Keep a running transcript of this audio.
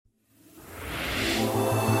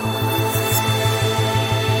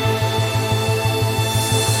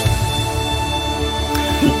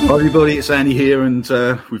Hi everybody, it's Andy here, and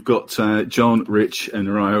we've got John, Rich and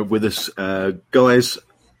Naraya with us. Guys,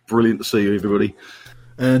 brilliant to see you, everybody.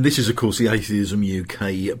 And this is, of course, the Atheism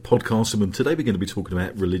UK podcast, and today we're going to be talking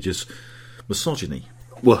about religious misogyny.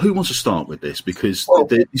 Well, who wants to start with this? Because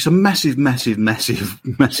it's a massive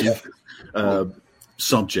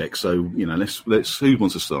subject. So, you know, let's. Who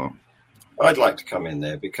wants to start? I'd like to come in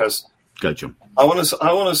there because go, John. I want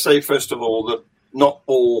to say first of all that not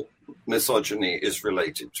all misogyny is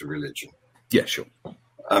related to religion. Yeah, sure.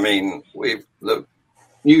 I mean, the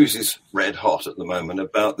news is red hot at the moment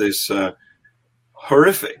about this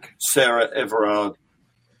horrific Sarah Everard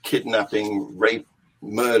kidnapping, rape,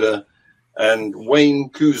 murder, and Wayne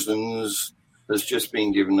Couzens has just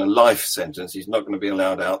been given a life sentence. He's not going to be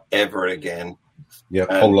allowed out ever again. Yeah,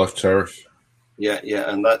 whole life terrorist. Yeah,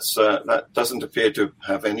 and that doesn't appear to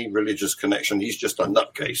have any religious connection. He's just a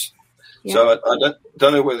nutcase. Yeah. So I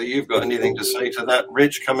don't know whether you've got anything to say to that,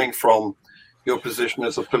 Rich, coming from your position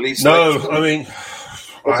as a police. No, I mean,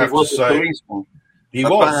 I have to say, he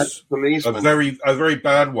was a very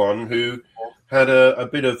bad one who had a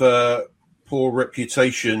bit of a poor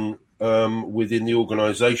reputation within the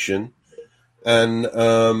organisation, and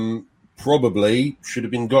probably should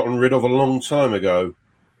have been gotten rid of a long time ago.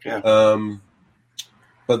 Yeah.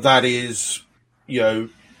 But that is, you know,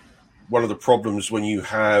 one of the problems when you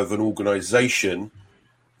have an organisation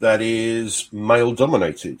that is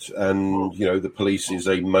male-dominated. And, you know, the police is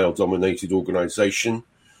a male-dominated organisation.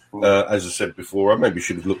 As I said before, I maybe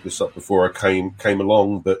should have looked this up before I came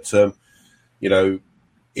along, but, you know,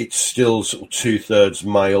 it's still sort of 2/3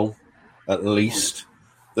 male, at least.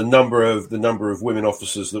 The number of women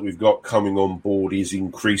officers that we've got coming on board is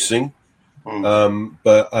increasing.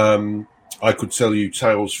 But I could tell you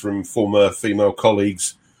tales from former female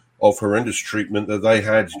colleagues of horrendous treatment that they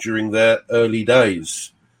had during their early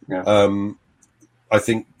days. Yeah. I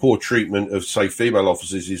think poor treatment of, say, female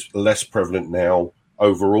officers is less prevalent now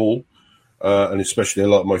overall, and especially a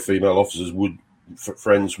lot of my female officers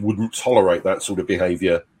friends wouldn't tolerate that sort of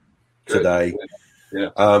behaviour today.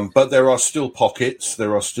 Yeah. But there are still pockets,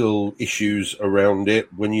 there are still issues around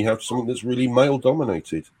it when you have something that's really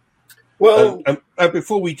male-dominated. Well, and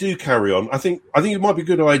before we do carry on, I think it might be a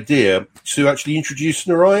good idea to actually introduce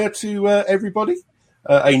Naraya to everybody,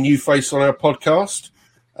 a new face on our podcast.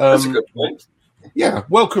 That's a good point. Yeah,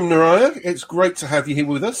 welcome, Naraya. It's great to have you here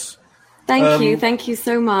with us. Thank you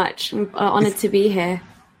so much. I'm honoured to be here.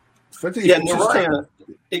 Yeah, Naraya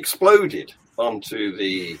exploded onto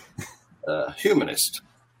the humanist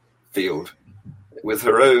field with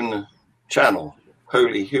her own channel,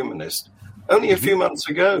 Holy Humanist, only a few months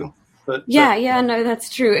ago. But, no, that's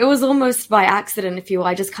true. It was almost by accident, if you will.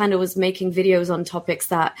 I just kind of was making videos on topics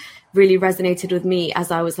that really resonated with me as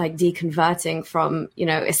I was like deconverting from, you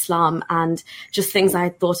know, Islam, and just things I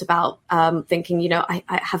had thought about, thinking, you know, I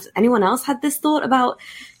have anyone else had this thought about,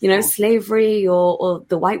 you know, slavery or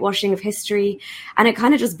the whitewashing of history? And it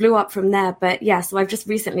kind of just blew up from there. But yeah, so I've just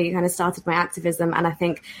recently kind of started my activism. And I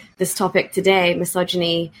think this topic today,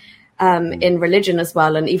 misogyny, in religion as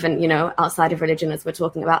well, and even, you know, outside of religion, as we're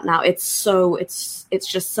talking about now, it's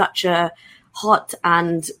just such a hot,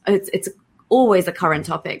 and it's always a current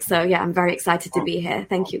topic. So yeah, I'm very excited to be here.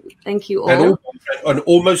 Thank you all. And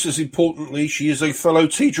almost as importantly, she is a fellow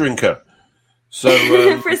tea drinker. So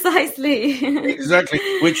precisely, exactly,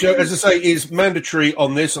 which, as I say, is mandatory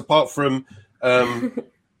on this. Apart from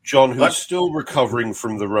John, who's still recovering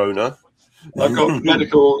from the Rona. I've got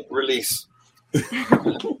medical release.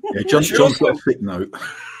 Yeah, John's got a thick note.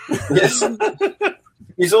 Yes.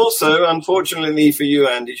 He's also, unfortunately for you,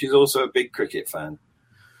 Andy, she's also a big cricket fan.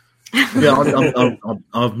 Yeah,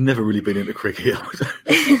 I've never really been into cricket.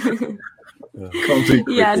 Can't do cricket.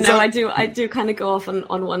 Yeah, no, I do kind of go off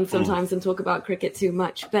on one sometimes and talk about cricket too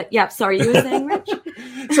much. But yeah, sorry, you were saying, Rich?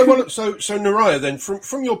 So Naraya, then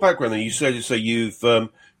from your background, then you say you've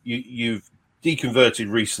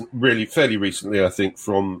deconverted fairly recently, I think,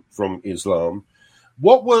 from Islam.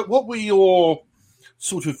 What were your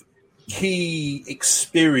sort of key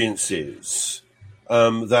experiences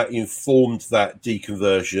that informed that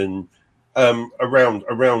deconversion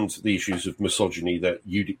around the issues of misogyny that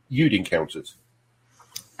you'd encountered?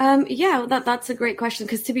 That's a great question,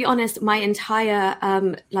 because to be honest, my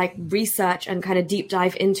entire research and kind of deep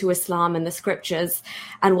dive into Islam and the scriptures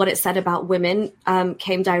and what it said about women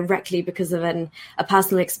came directly because of a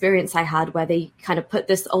personal experience I had, where they kind of put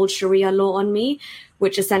this old Sharia law on me,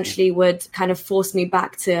 which essentially would kind of force me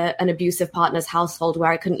back to an abusive partner's household where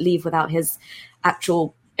I couldn't leave without his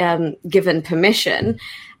actual given permission.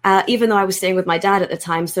 Even though I was staying with my dad at the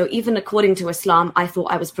time. So even according to Islam, I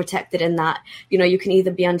thought I was protected in that, you can either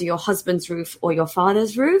be under your husband's roof or your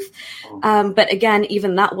father's roof. But again,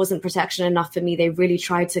 even that wasn't protection enough for me. They really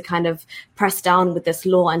tried to kind of press down with this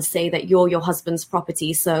law and say that you're your husband's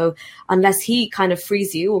property. So unless he kind of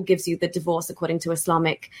frees you or gives you the divorce according to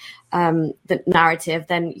Islamic the narrative,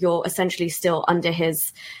 then you're essentially still under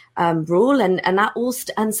his rule and that all.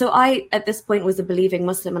 And so I, at this point, was a believing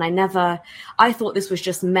Muslim, and I thought this was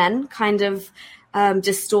just men kind of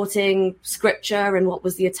distorting scripture and what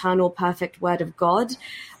was the eternal, perfect word of God.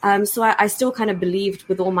 So I still kind of believed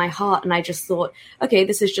with all my heart, and I just thought, okay,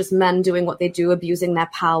 this is just men doing what they do, abusing their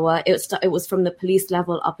power. It was from the police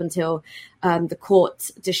level up until the court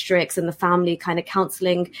districts and the family kind of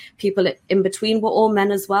counseling people in between were all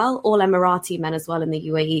men as well, all Emirati men as well in the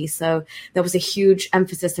UAE. So there was a huge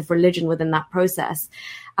emphasis of religion within that process.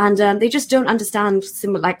 And they just don't understand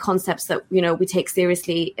similar like concepts that, we take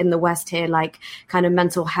seriously in the West here, like kind of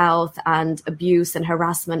mental health and abuse and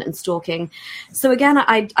harassment and stalking. So again,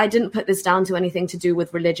 I didn't put this down to anything to do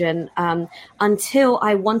with religion until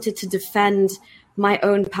I wanted to defend my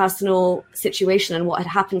own personal situation and what had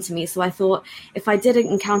happened to me. So I thought, if I did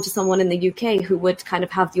encounter someone in the UK who would kind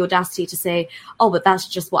of have the audacity to say, oh, but that's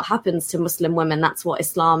just what happens to Muslim women, that's what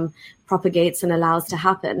Islam propagates and allows to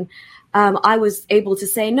happen, I was able to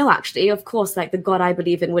say, no, actually, of course, like the God I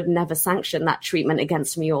believe in would never sanction that treatment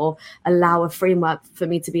against me or allow a framework for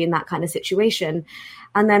me to be in that kind of situation.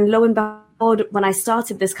 And then lo and behold, when I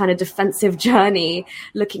started this kind of defensive journey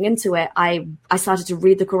looking into it, I started to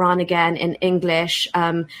read the Quran again in English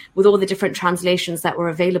with all the different translations that were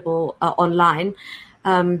available online.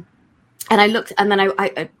 And I looked, and then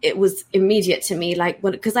it was immediate to me, like,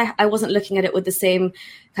 because I wasn't looking at it with the same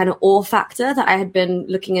kind of awe factor that I had been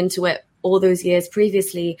looking into it all those years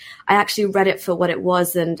previously. I actually read it for what it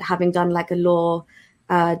was, and having done like a law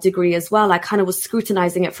degree as well, I kind of was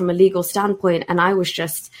scrutinizing it from a legal standpoint, and I was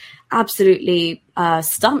just absolutely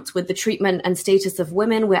stumped with the treatment and status of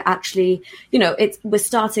women. We're actually, we're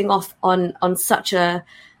starting off on such a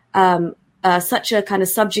kind of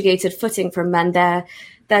subjugated footing from men.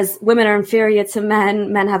 There's women are inferior to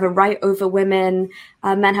men. Men have a right over women.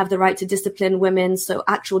 Men have the right to discipline women. So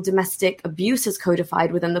actual domestic abuse is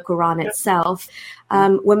codified within the Quran itself.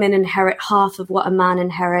 Women inherit half of what a man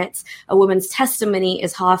inherits. A woman's testimony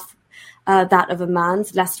is half that of a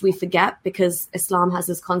man's, lest we forget, because Islam has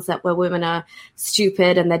this concept where women are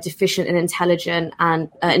stupid and they're deficient in intelligence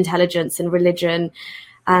and religion.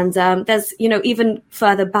 And there's, even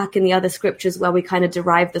further back in the other scriptures where we kind of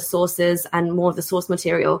derive the sources and more of the source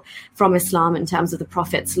material from Islam in terms of the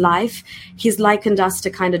Prophet's life. He's likened us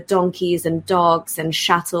to kind of donkeys and dogs and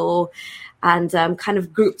chattel, and kind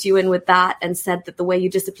of grouped you in with that and said that the way you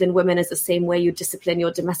discipline women is the same way you discipline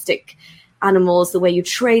your domestic animals. The way you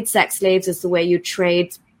trade sex slaves is the way you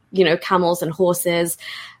trade, camels and horses.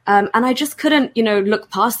 And I just couldn't, look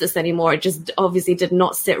past this anymore. It just obviously did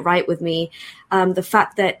not sit right with me. The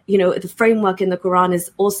fact that, the framework in the Quran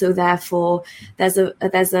is also there for, there's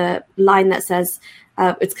a line that says,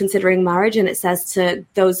 it's considering marriage, and it says to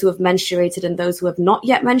those who have menstruated and those who have not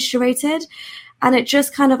yet menstruated. And it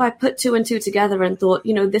just kind of, I put two and two together and thought,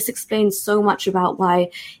 this explains so much about why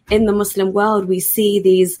in the Muslim world we see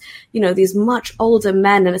these, these much older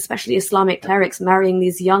men, and especially Islamic clerics, marrying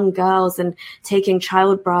these young girls and taking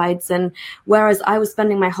child brides. And whereas I was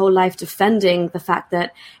spending my whole life defending the fact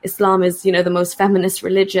that Islam is, the most feminist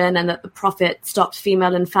religion, and that the Prophet stopped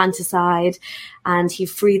female infanticide and he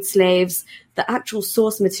freed slaves, the actual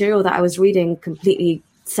source material that I was reading completely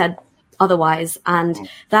said otherwise. And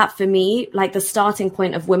that for me, like the starting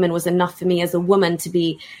point of women was enough for me as a woman to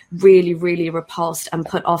be really, really repulsed and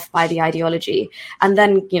put off by the ideology. And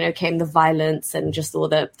then, came the violence and just all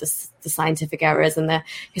the scientific errors and the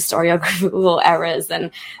historiographical errors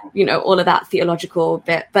and, all of that theological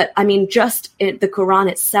bit. But I mean, just the Quran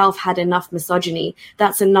itself had enough misogyny.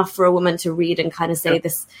 That's enough for a woman to read and kind of say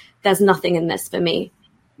this, there's nothing in this for me.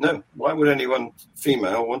 No, why would anyone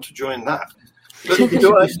female want to join that? But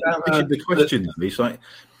the question is like,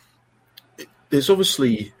 there's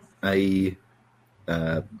obviously a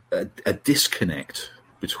disconnect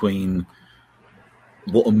between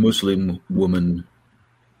what a Muslim woman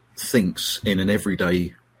thinks in an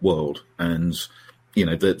everyday world and,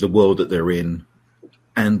 the world that they're in,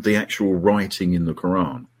 and the actual writing in the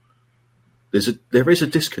Quran. There is a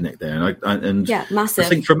disconnect there, and massive. I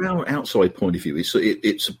think from our outside point of view, it's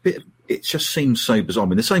a bit. It just seems so bizarre. I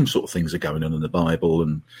mean, the same sort of things are going on in the Bible,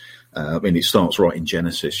 and it starts right in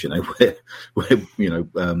Genesis, where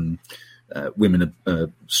women are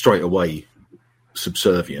straight away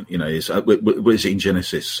subservient. Is in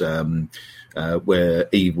Genesis where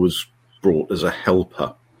Eve was brought as a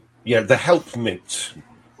helper. Yeah, the helpmeet.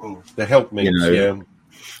 The helpmeet. Yeah.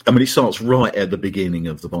 I mean, it starts right at the beginning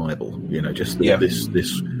of the Bible. This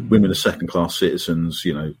women are second-class citizens.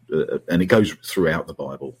 And it goes throughout the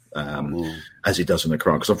Bible as it does in the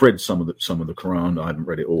Quran. Because I've read some of the Quran. I haven't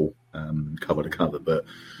read it all cover to cover, but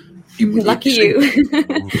lucky you.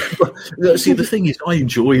 See, the thing is, I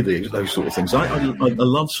enjoy those sort of things. I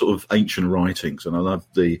love sort of ancient writings, and I love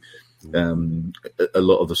a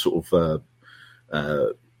lot of the sort of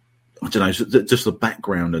I don't know, just the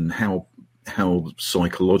background and how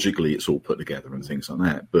psychologically it's all put together and things like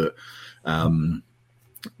that. But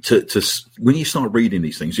when you start reading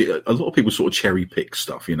these things, a lot of people sort of cherry pick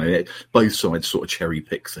stuff. Both sides sort of cherry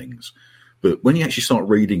pick things. But when you actually start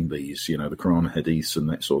reading these, the Quran, Hadiths, and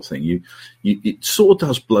that sort of thing, it sort of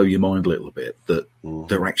does blow your mind a little bit that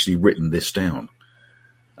they're actually written this down.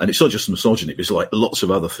 And it's not just misogyny; it's like lots of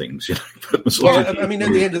other things. Well, I mean,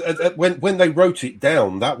 at the end, when they wrote it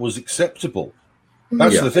down, that was acceptable.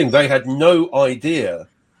 That's the thing. They had no idea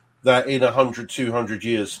that in 100, 200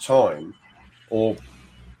 years' time, or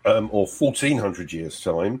 1,400 years'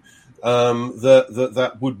 time,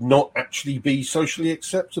 that would not actually be socially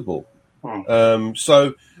acceptable.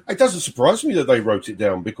 So it doesn't surprise me that they wrote it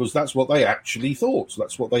down, because that's what they actually thought.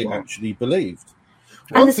 That's what they actually believed.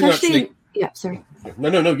 And especially, sorry.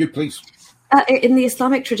 No, you please. In the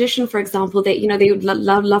Islamic tradition, for example, they would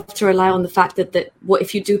love to rely on the fact that what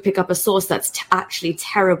if you do pick up a source that's actually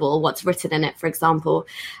terrible, what's written in it, for example,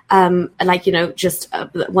 just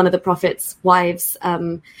one of the Prophet's wives,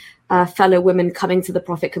 fellow women coming to the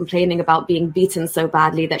Prophet complaining about being beaten so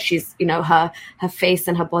badly that she's, her face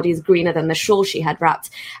and her body is greener than the shawl she had wrapped.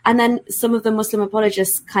 And then some of the Muslim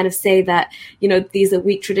apologists kind of say that, these are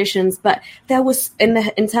weak traditions, but there was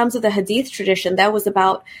in terms of the Hadith tradition, there was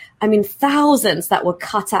about, thousands that were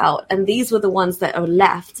cut out, and these were the ones that are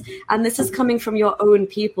left. And this is coming from your own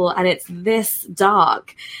people, and it's this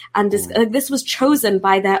dark. And this was chosen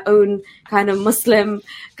by their own kind of Muslim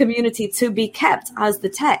community to be kept as the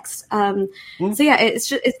text. So yeah,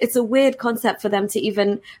 it's a weird concept for them to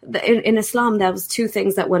even in Islam. There was two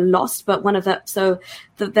things that were lost, but one of them.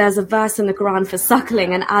 There's a verse in the Quran for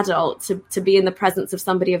suckling an adult to be in the presence of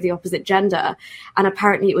somebody of the opposite gender, and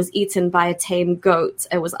apparently it was eaten by a tame goat.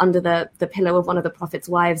 It was under the pillow of one of the Prophet's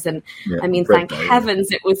wives, and thank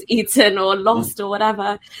heavens it was eaten or lost or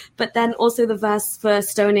whatever. But then also the verse for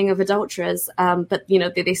stoning of adulterers, but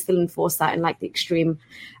they still enforce that in like the extreme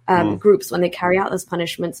groups when they carry out those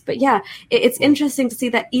punishments. But yeah, it's interesting to see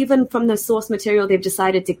that even from the source material they've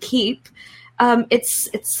decided to keep, it's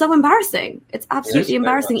so embarrassing. It's absolutely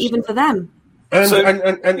embarrassing even for them. And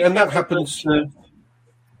that happens.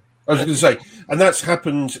 I was going to say, and that's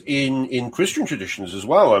happened in Christian traditions as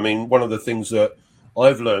well. I mean, one of the things that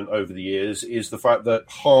I've learned over the years is the fact that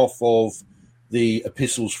half of the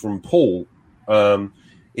epistles from Paul,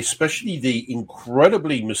 especially the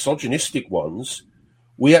incredibly misogynistic ones,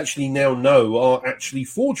 we actually now know are actually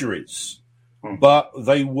forgeries. But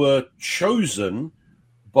they were chosen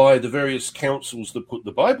by the various councils that put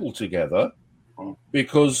the Bible together,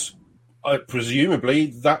 because presumably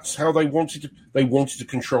that's how they wanted to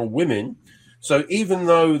control women. So even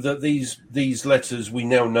though that these letters we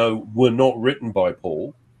now know were not written by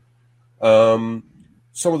Paul, some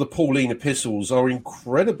of the Pauline epistles are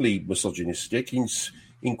incredibly misogynistic,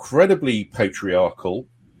 incredibly patriarchal,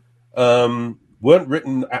 weren't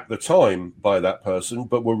written at the time by that person,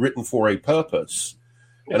 but were written for a purpose.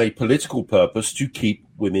 And a political purpose to keep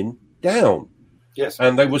women down. Yes.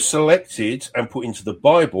 And they were selected and put into the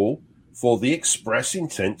Bible for the express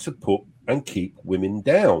intent to put and keep women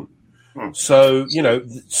down. So,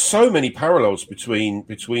 so many parallels between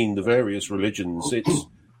the various religions. It's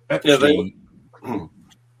actually...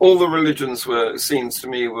 all the religions seems to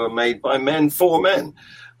me, were made by men for men.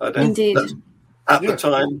 Indeed. At the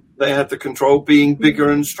time, they had the control, being bigger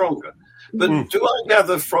and stronger. But do I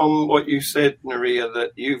gather from what you said, Nuria,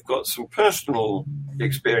 that you've got some personal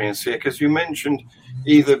experience here? Because you mentioned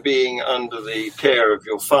either being under the care of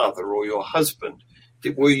your father or your husband.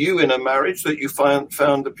 Were you in a marriage that you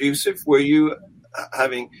found abusive? Were you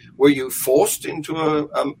forced into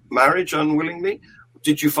a marriage unwillingly?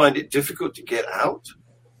 Did you find it difficult to get out?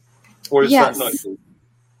 Or is that not true?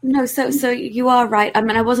 No, so you are right. I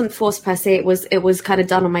mean, I wasn't forced per se. It was kind of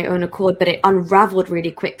done on my own accord, but it unraveled really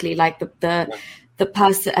quickly. Like the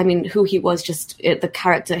person, I mean, who he was, just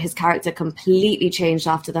his character completely changed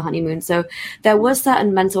after the honeymoon. So there were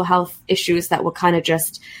certain mental health issues that were kind of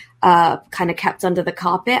just kind of kept under the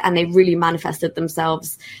carpet, and they really manifested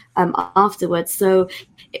themselves afterwards. So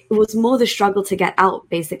it was more the struggle to get out,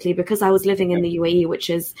 basically, because I was living in the UAE, which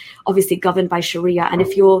is obviously governed by Sharia. And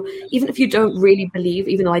even if you don't really believe,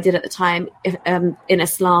 even though I did at the time, in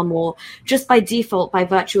Islam, or just by default, by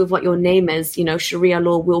virtue of what your name is, Sharia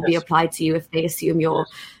law will be applied to you if they assume you're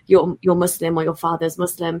Muslim or your father's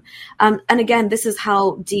Muslim. And again, this is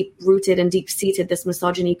how deep-rooted and deep-seated this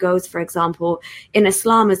misogyny goes. For example, in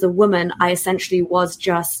Islam, as a woman, I essentially was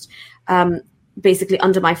just basically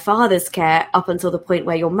under my father's care up until the point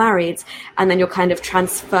where you're married, and then you're kind of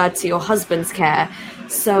transferred to your husband's care.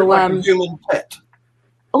 So like a human pet.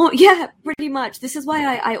 Oh, yeah, pretty much. This is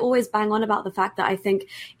why I always bang on about the fact that I think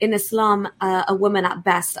in Islam, a woman at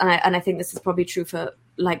best, and I think this is probably true for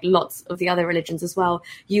like lots of the other religions as well,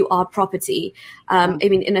 you are property. I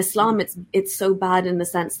mean, in Islam, it's so bad in the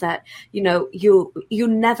sense that, you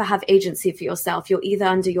never have agency for yourself. You're either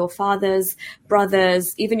under your father's,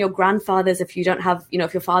 brothers, even your grandfather's, if you don't have,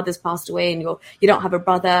 if your father's passed away and you don't have a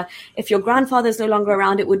brother. If your grandfather's no longer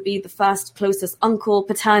around, it would be the first closest uncle,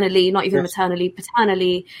 paternally, not even maternally,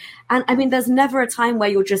 paternally. And I mean, there's never a time where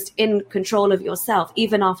you're just in control of yourself,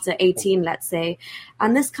 even after 18, let's say.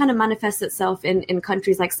 And this kind of manifests itself in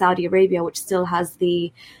countries like Saudi Arabia, which still has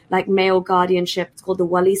the male guardianship. It's called the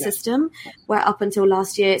wali system, where up until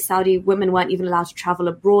last year, Saudi women weren't even allowed to travel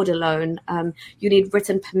abroad alone. You need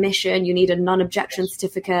written permission. You need a non-objection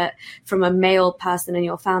certificate from a male person in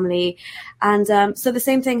your family. And so the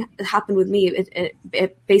same thing happened with me.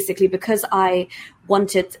 It basically, because I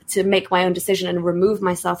wanted to make my own decision and remove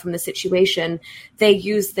myself from the situation, they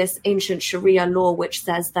used this ancient Sharia law, which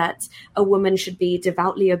says that a woman should be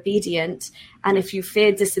devoutly obedient. And if you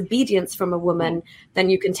fear disobedience from a woman, then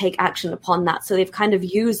you can take action upon that. So they've kind of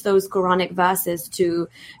used those Quranic verses to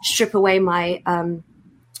strip away my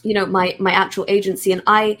my actual agency.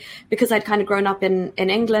 And because I'd kind of grown up in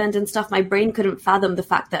England and stuff, my brain couldn't fathom the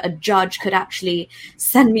fact that a judge could actually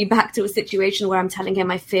send me back to a situation where I'm telling him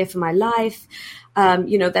I fear for my life.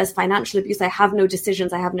 There's financial abuse. I have no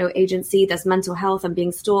decisions. I have no agency. There's mental health. I'm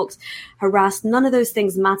being stalked, harassed. None of those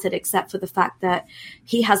things mattered except for the fact that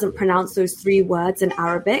he hasn't pronounced those 3 words in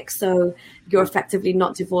Arabic. So you're effectively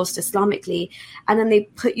not divorced Islamically. And then they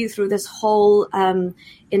put you through this whole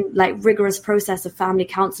rigorous process of family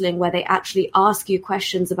counseling, where they actually ask you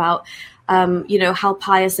questions about how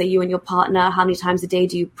pious are you and your partner? How many times a day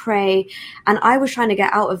do you pray? And I was trying to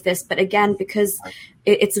get out of this. But again, because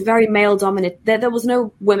it's very male dominant, there was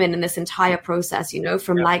no women in this entire process,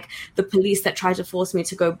 from the police that tried to force me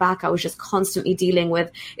to go back. I was just constantly dealing with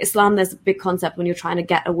Islam. There's a big concept when you're trying to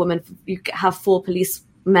get a woman, you have 4 police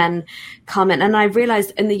men come in. And I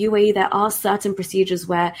realized in the UAE, there are certain procedures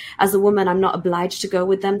where, as a woman, I'm not obliged to go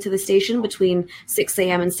with them to the station between 6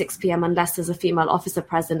 a.m. and 6 p.m. unless there's a female officer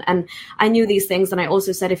present. And I knew these things. And I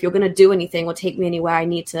also said, if you're going to do anything or take me anywhere, I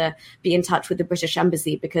need to be in touch with the British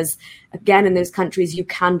embassy, because again, in those countries, you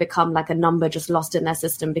can become like a number just lost in their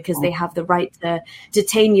system, because they have the right to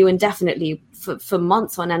detain you indefinitely for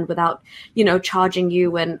months on end without, charging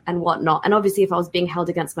you and whatnot. And obviously, if I was being held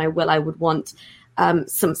against my will, I would want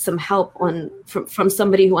some help from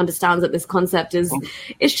somebody who understands that this concept is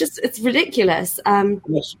it's ridiculous.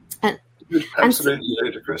 Yes. Absolutely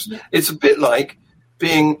ludicrous. It's a bit like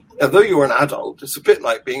being, although you're an adult, it's a bit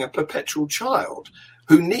like being a perpetual child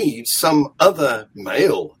who needs some other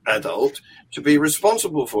male adult to be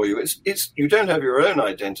responsible for you. It's you don't have your own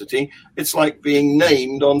identity. It's like being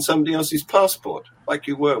named on somebody else's passport, like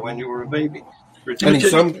you were when you were a baby. And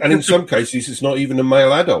in some cases, it's not even a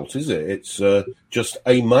male adult, is it? It's just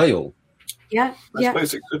a male. Yeah, I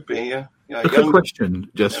suppose it could be. Yeah. A quick question,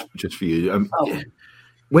 just for you.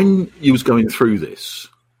 When you was going through this,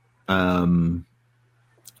 had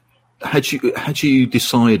you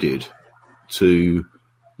decided to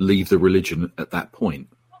leave the religion at that point?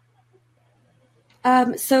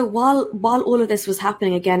 So while all of this was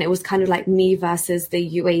happening, again, it was kind of like me versus the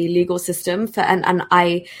UAE legal system. And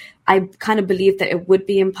I kind of believed that it would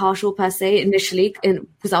be impartial per se initially,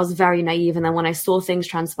 because I was very naive. And then when I saw things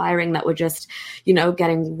transpiring that were just,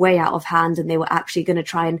 getting way out of hand, and they were actually going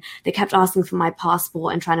to they kept asking for my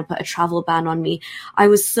passport and trying to put a travel ban on me. I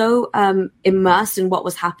was so immersed in what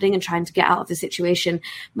was happening and trying to get out of the situation.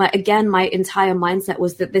 My entire mindset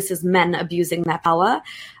was that this is men abusing their power.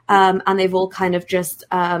 And they've all kind of just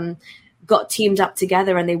got teamed up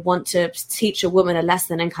together, and they want to teach a woman a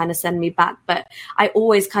lesson and kind of send me back. But I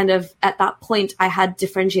always kind of, at that point, I had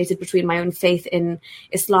differentiated between my own faith in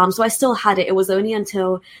Islam. So I still had it. It was only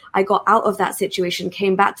until I got out of that situation,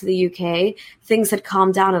 came back to the UK, things had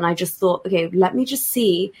calmed down, and I just thought, okay, let me just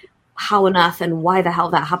see how on earth and why the hell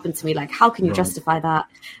that happened to me? Like, how can you justify that?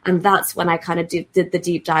 And that's when I kind of did the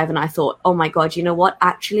deep dive, and I thought, oh my God, you know what?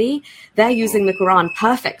 Actually, they're using the Quran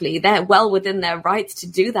perfectly. They're well within their rights to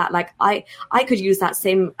do that. Like, I could use that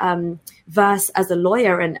same verse as a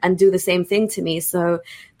lawyer and do the same thing to me. So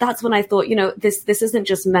that's when I thought, you know, this isn't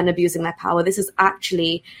just men abusing their power. This is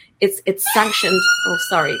actually, it's sanctioned. Oh,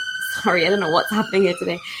 sorry, I don't know what's happening here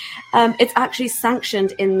today. It's actually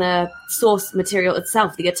sanctioned in the source material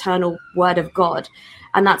itself, the eternal word of God.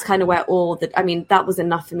 And that's kind of where that was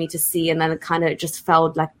enough for me to see. And then it kind of just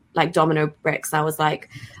fell like domino bricks. I was like,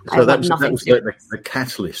 so that was the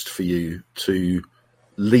catalyst for you to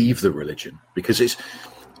leave the religion, because it's,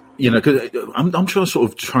 you know, cause I'm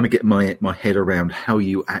trying to get my head around how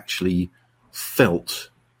you actually felt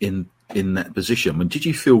in that position. I mean, did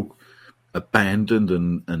you feel abandoned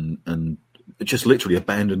and just literally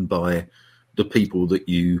abandoned by the people that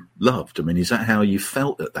you loved? I mean, is that how you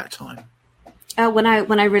felt at that time? When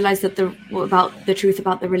I realized that about the truth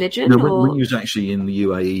about the religion, no, when you was actually in the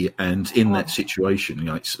UAE and in that situation,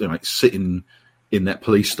 like sitting in that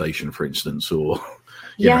police station, for instance, or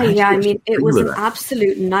I mean, it was an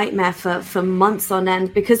absolute nightmare for months on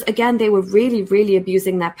end, because again, they were really, really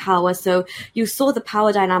abusing their power. So you saw the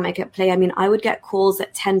power dynamic at play. I mean, I would get calls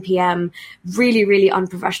at 10 p.m., really, really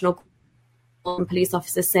unprofessional police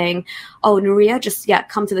officers saying, "Oh, Nuria, just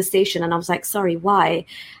come to the station." And I was like, "Sorry, why?"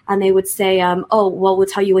 And they would say, "Oh, well, we'll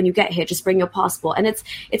tell you when you get here. Just bring your passport." And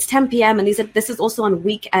it's 10 p.m. and this is also on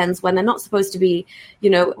weekends when they're not supposed to be,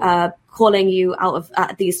 calling you out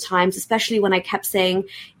at these times, especially when I kept saying,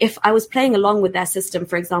 if I was playing along with their system,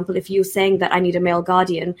 for example, if you were saying that I need a male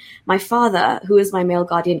guardian, my father, who is my male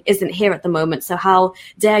guardian, isn't here at the moment. So how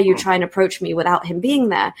dare you try and approach me without him being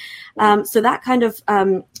there? So that kind of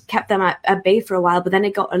kept them at bay for a while, but then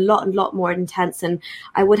it got a lot more intense, and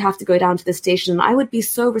I would have to go down to the station, and I would be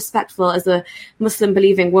so respectful as a Muslim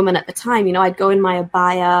believing woman at the time. You know, I'd go in my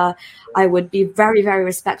abaya, I would be very, very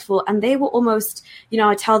respectful. And they were almost,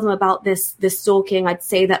 I tell them about this stalking. I'd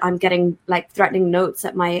say that I'm getting like threatening notes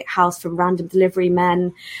at my house from random delivery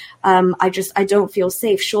men. I don't feel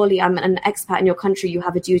safe. Surely I'm an expat in your country. You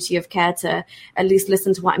have a duty of care to at least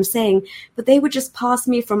listen to what I'm saying. But they would just pass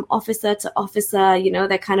me from officer to officer.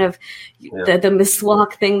 They're kind of the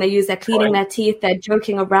miswak thing they use. They're cleaning their teeth. They're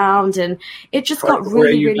joking around. And it just got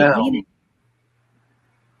really, really mean.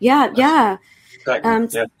 Yeah.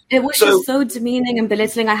 Exactly. It was just so demeaning and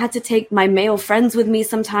belittling. I had to take my male friends with me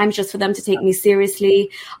sometimes just for them to take me seriously.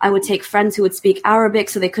 I would take friends who would speak Arabic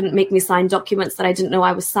so they couldn't make me sign documents that I didn't know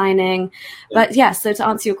I was signing. But so to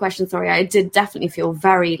answer your question, sorry, I did definitely feel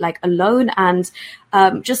very alone and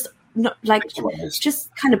just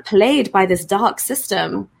kind of played by this dark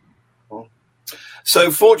system.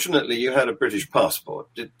 So fortunately you had a British passport.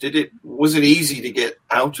 Was it easy to get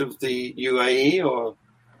out of the UAE, or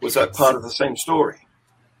was that part of the same story?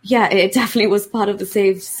 Yeah, it definitely was part of the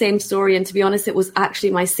same story. And to be honest, it was actually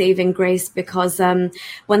my saving grace, because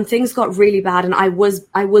when things got really bad and I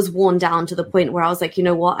was worn down to the point where I was like, you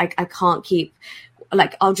know what, I can't keep,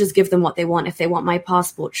 I'll just give them what they want. If they want my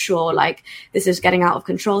passport, sure, this is getting out of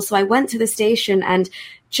control. So I went to the station, and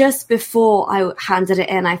just before I handed it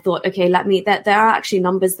in, I thought, okay, there are actually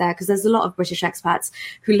numbers there, because there's a lot of British expats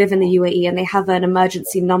who live in the UAE, and they have an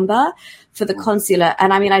emergency number for the consulate.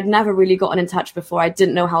 And I mean, I'd never really gotten in touch before. I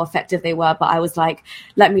didn't know how effective they were, but I was like,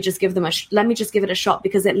 let me just give it a shot,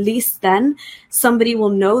 because at least then somebody will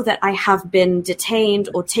know that I have been detained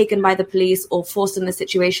or taken by the police or forced in this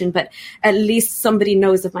situation, but at least somebody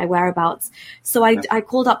knows of my whereabouts. So I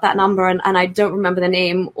called up that number, and I don't remember the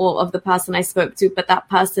name of the person I spoke to, but that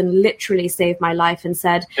person literally saved my life and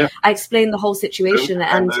said, I explained the whole situation.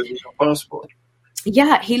 And your passport.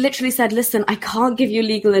 Yeah, he literally said, listen, I can't give you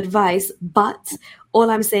legal advice, but all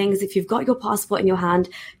I'm saying is if you've got your passport in your hand,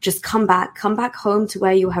 just come back home to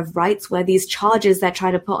where you have rights, where these charges they're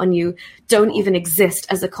trying to put on you don't even exist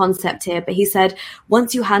as a concept here. But he said,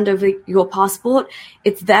 once you hand over your passport,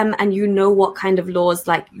 it's them, and you know what kind of laws,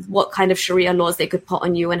 what kind of Sharia laws they could put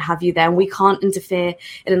on you and have you there. And we can't interfere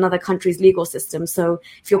in another country's legal system. So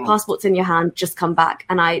if your passport's in your hand, just come back.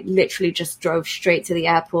 And I literally just drove straight to the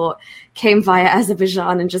airport, came via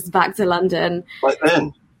Azerbaijan and just back to London. Right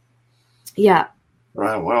then? Yeah.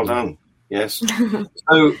 Wow, well done. Yes.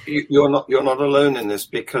 So you're not alone in this,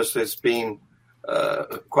 because there's been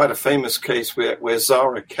quite a famous case where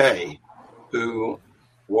Zara Kay, who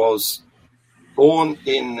was born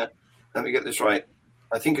in, let me get this right,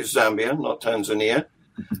 I think it's Zambia, not Tanzania,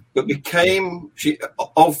 but became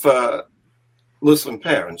of Muslim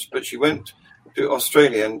parents, but she went to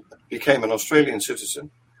Australia and became an Australian citizen.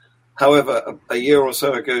 However, a year or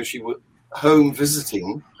so ago, she was home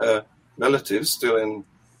visiting her relatives still in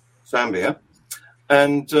Zambia,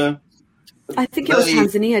 and I think it was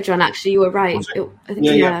Tanzania, John. Actually, you were right. I think,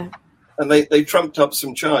 yeah. And they trumped up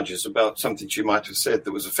some charges about something she might have said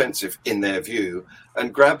that was offensive in their view,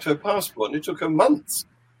 and grabbed her passport, and it took her months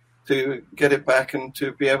to get it back and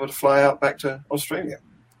to be able to fly out back to Australia.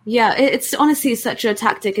 Yeah, it's honestly such a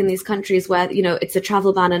tactic in these countries where, you know, it's a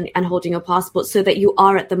travel ban and holding a passport so that you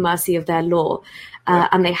are at the mercy of their law,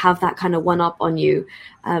 and they have that kind of one-up on you.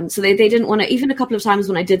 So they didn't want to, even a couple of times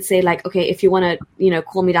when I did say, like, okay, if you want to, you know,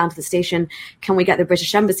 call me down to the station, can we get the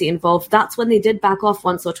British Embassy involved? That's when they did back off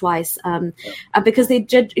once or twice, because they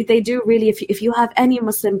do really, if you have any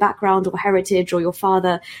Muslim background or heritage or your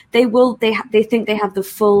father, they think they have the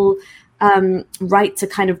full right to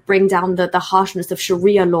kind of bring down the harshness of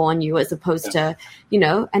Sharia law on you as opposed to, you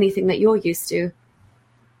know, anything that you're used to.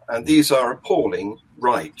 And these are appalling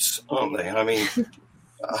rights, aren't they? I mean,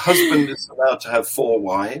 a husband is allowed to have 4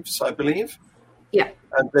 wives, I believe. Yeah.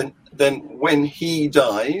 And then when he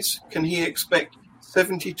dies, can he expect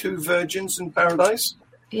 72 virgins in paradise?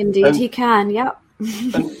 Indeed, he can, yeah.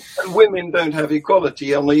 and women don't have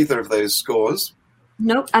equality on either of those scores.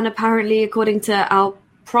 Nope. And apparently, according to our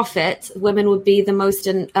prophet, women would be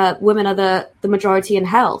women are the majority in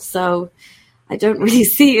hell. So I don't really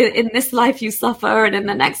see in this life you suffer, and in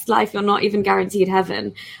the next life you're not even guaranteed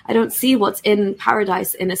heaven. I don't see what's in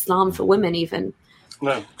paradise in Islam for women even.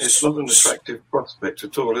 No, it's not an attractive prospect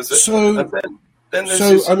at all, is it? So, and then there's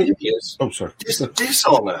this hideous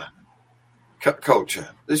dishonor culture.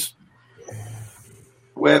 This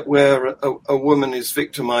where a woman is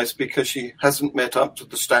victimized because she hasn't met up to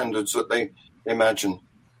the standards that they imagine.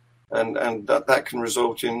 And that can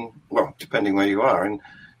result in, well, depending where you are,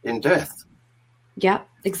 in death. Yeah,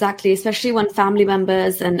 exactly. Especially when family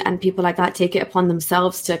members and people like that take it upon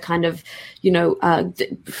themselves to kind of, you know,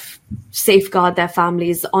 safeguard their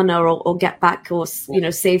family's honor or get back or, you know,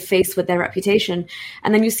 save face with their reputation.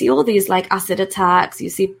 And then you see all these like acid attacks. You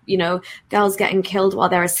see, you know, girls getting killed while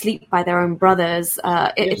they're asleep by their own brothers.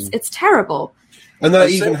 It's terrible. And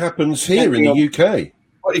that even happens here in the UK.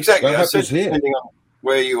 Well, exactly. That happens here. Depending on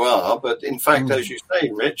where you are, but in fact, as you say,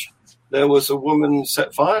 Rich, there was a woman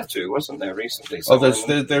set fire to, wasn't there, recently?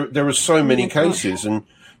 There are so many cases, and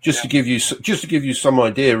just to give you some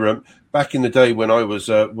idea, back in the day when I was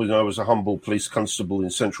a humble police constable in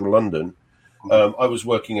central London, I was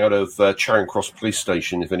working out of Charing Cross Police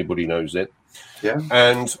Station, if anybody knows it. Yeah.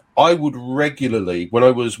 And I would regularly, when I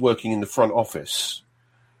was working in the front office,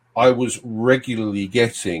 I was regularly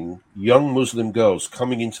getting young Muslim girls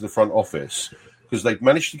coming into the front office because they'd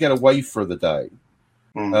managed to get away for the day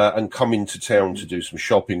and come into town to do some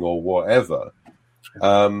shopping or whatever,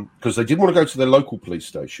 because they didn't want to go to their local police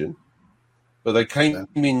station, but they came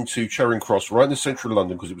into Charing Cross, right in the centre of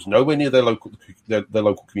London, because it was nowhere near their local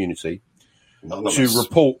community,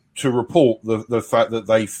 to report the fact that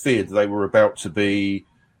they feared they were about to be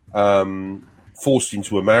forced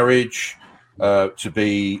into a marriage, to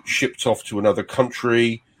be shipped off to another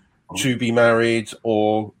country, to be married,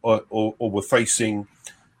 or were facing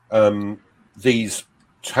these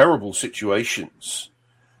terrible situations.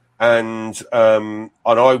 And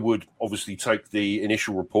I would obviously take the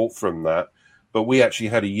initial report from that, but we actually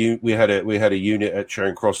had a unit at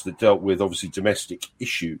Charing Cross that dealt with obviously domestic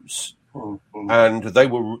issues, and they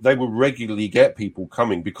would regularly get people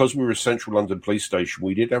coming because we were a central London police station.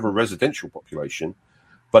 We did have a residential population,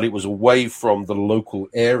 but it was away from the local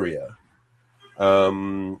area.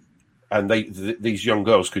 And these young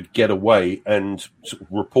girls could get away and sort of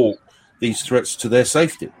report these threats to their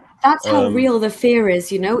safety. That's how real the fear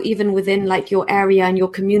is, you know, even within like your area and your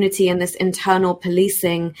community, and this internal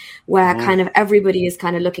policing where kind of everybody is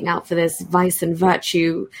kind of looking out for this vice and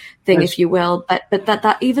virtue thing, if you will. But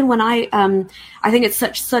that even when I think it's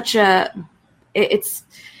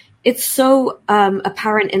it's so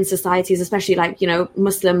apparent in societies, especially like, you know,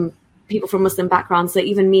 people from Muslim backgrounds, that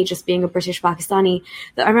even me just being a British Pakistani,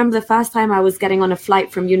 that I remember the first time I was getting on a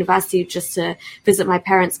flight from university just to visit my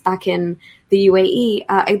parents back in the UAE,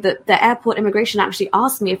 the airport immigration actually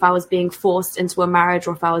asked me if I was being forced into a marriage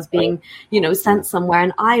or if I was being, you know, sent somewhere.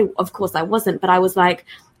 And of course I wasn't, but I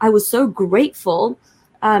was so grateful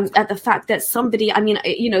at the fact that somebody, I mean,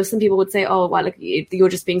 you know, some people would say, oh, well, look, you're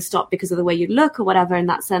just being stopped because of the way you look or whatever in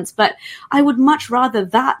that sense. But I would much rather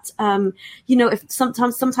that, you know, if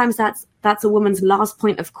sometimes that's a woman's last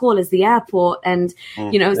point of call is the airport. And,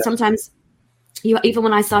 you know, sometimes even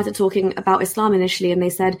when I started talking about Islam initially, and they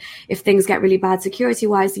said, if things get really bad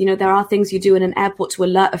security-wise, there are things you do in an airport to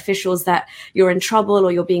alert officials that you're in trouble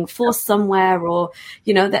or you're being forced somewhere, or,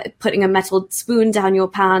 that putting a metal spoon down your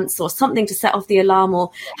pants or something to set off the alarm,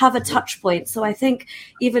 or have a touch point. So I think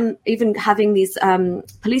even having these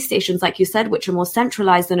police stations, like you said, which are more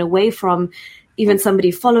centralized and away from even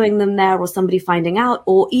somebody following them there, or somebody finding out,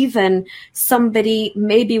 or even somebody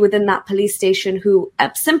maybe within that police station who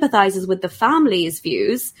sympathizes with the family's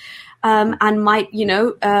views, and might,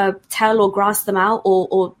 tell or grass them out,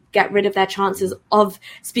 or get rid of their chances of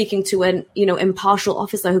speaking to an, impartial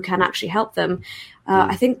officer who can actually help them.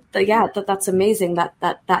 I think that's amazing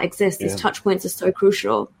that exists. These touch points are so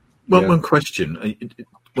crucial. Well, one question.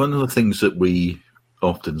 One of the things that we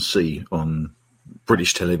often see on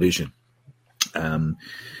British television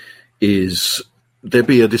is there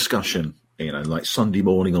be a discussion, like Sunday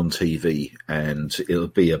morning on TV, and it'll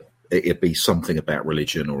be something about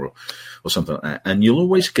religion or something like that, and you'll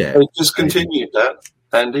always get. Just continue that,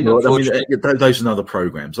 Andy. Well, those are other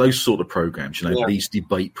programs, those sort of programs, these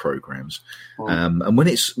debate programs, and when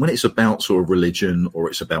it's about sort of religion, or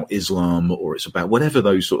it's about Islam, or it's about whatever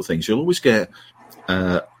those sort of things, you'll always get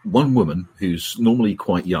one woman who's normally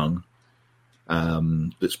quite young,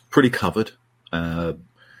 that's pretty covered.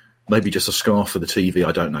 Maybe just a scarf for the TV,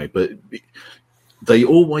 I don't know. But they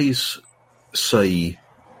always say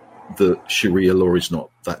that Sharia law is not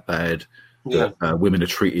that bad, that women are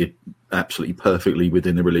treated absolutely perfectly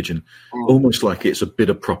within the religion, almost like it's a bit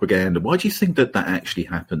of propaganda. Why do you think that actually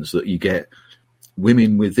happens, that you get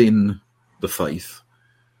women within the faith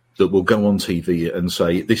that will go on TV and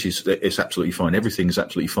say, it's absolutely fine, everything's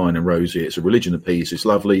absolutely fine and rosy, it's a religion of peace, it's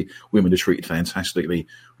lovely, women are treated fantastically?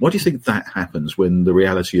 Why do you think that happens when the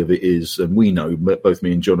reality of it is, and we know, both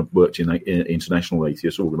me and John have worked in international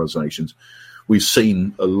atheist organisations, we've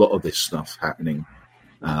seen a lot of this stuff happening,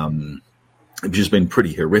 which has been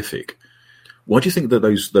pretty horrific. Why do you think that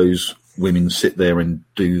those women sit there and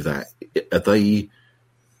do that? Are they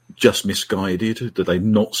just misguided? Do they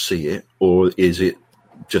not see it? Or is it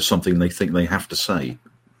just something they think they have to say?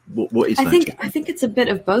 What is that? I think it's a bit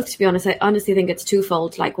of both, to be honest. I honestly think it's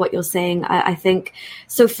twofold, like what you're saying. I think,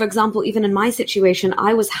 so for example, even in my situation,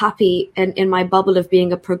 I was happy in my bubble of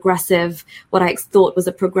being a progressive, what I thought was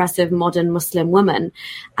a progressive modern Muslim woman.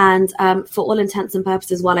 And for all intents and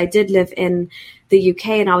purposes, while I did live in the UK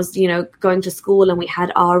and I was, going to school and we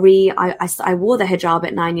had RE, I wore the hijab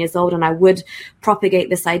at 9 years old, and I would propagate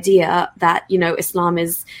this idea that, Islam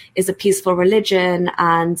is a peaceful religion.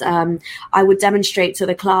 And I would demonstrate to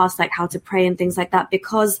the class like how to pray and things like that,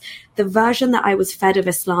 because the version that I was fed of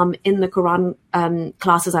Islam in the Quran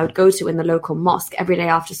classes I would go to in the local mosque every day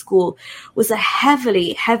after school was a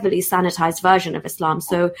heavily, heavily sanitized version of Islam.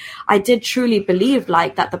 So I did truly believe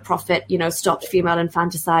like that the Prophet, stopped female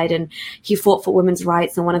infanticide and he fought for women's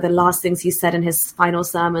rights. And one of the last things he said in his final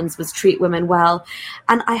sermons was treat women well.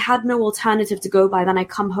 And I had no alternative to go by. Then I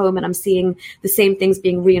come home and I'm seeing the same things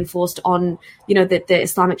being reinforced on, the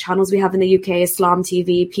Islamic channels we have in the UK, Islam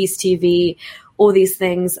TV, Peace TV, all these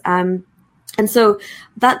things. And so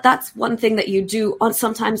that's one thing that you do.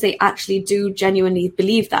 Sometimes they actually do genuinely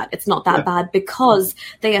believe that it's not that bad, because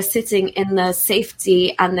they are sitting in the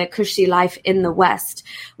safety and the cushy life in the West.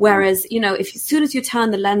 Whereas, if as soon as you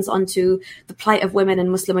turn the lens onto the plight of women in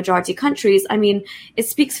Muslim majority countries, I mean, it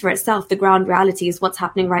speaks for itself. The ground reality is what's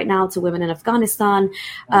happening right now to women in Afghanistan,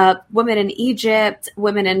 women in Egypt,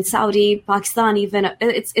 women in Saudi, Pakistan, even.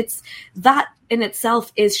 It's that in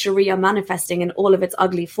itself is Sharia manifesting in all of its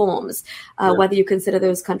ugly forms, whether you consider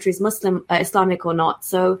those countries Muslim, Islamic or not.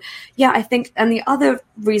 So, yeah, I think, and the other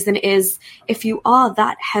reason is if you are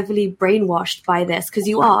that heavily brainwashed by this, because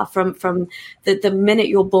you are from the minute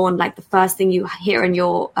you're born, like the first thing you hear in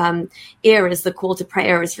your ear is the call to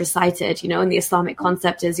prayer is recited, and the Islamic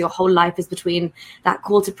concept is your whole life is between that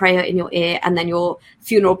call to prayer in your ear and then your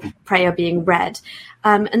funeral prayer being read.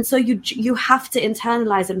 And so you have to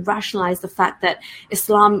internalize and rationalize the fact that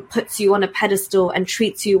Islam puts you on a pedestal and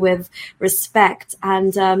treats you with respect.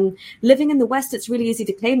 And living in the West, it's really easy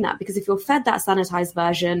to claim that, because if you're fed that sanitized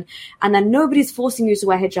version and then nobody's forcing you to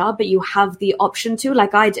wear hijab, but you have the option to,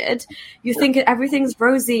 like I did, you think everything's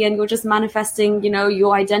rosy and you're just manifesting,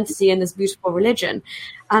 your identity in this beautiful religion.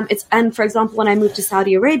 And for example, when I moved to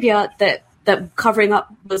Saudi Arabia, that covering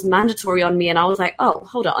up was mandatory on me. And I was like, oh,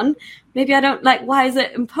 hold on. Maybe I don't why is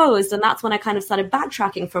it imposed? And that's when I kind of started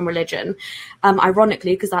backtracking from religion,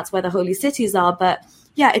 ironically, because that's where the holy cities are. But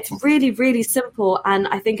yeah, it's really, really simple, and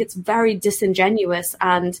I think it's very disingenuous,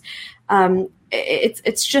 and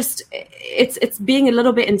it's being a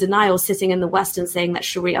little bit in denial, sitting in the West and saying that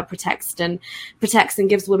Sharia protects and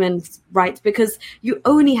gives women rights, because you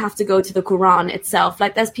only have to go to the Quran itself.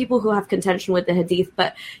 Like, there's people who have contention with the Hadith,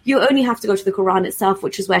 but you only have to go to the Quran itself,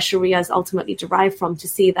 which is where Sharia is ultimately derived from, to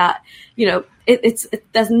see that, you know,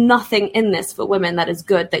 there's nothing in this for women that is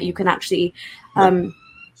good, that you can actually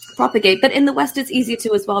propagate. But in the West, it's easier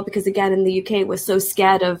to as well, because again, in the UK, we're so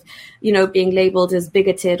scared of, you know, being labeled as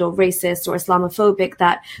bigoted or racist or Islamophobic,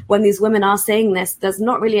 that when these women are saying this, there's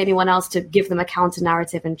not really anyone else to give them a counter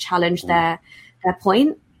narrative and challenge their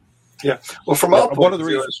point. Yeah. Well, from our point of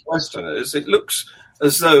view as Westerners, it looks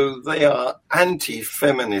as though they are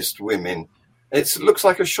anti-feminist women. It looks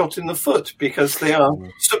like a shot in the foot, because they are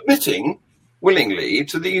submitting willingly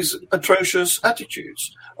to these atrocious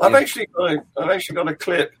attitudes. I've actually got a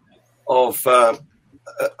clip of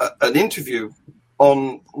an interview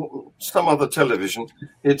on some other television.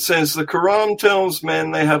 It says the Quran tells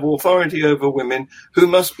men they have authority over women who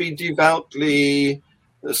must be devoutly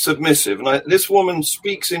submissive. And this woman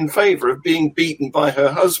speaks in favor of being beaten by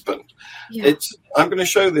her husband. Yeah. I'm going to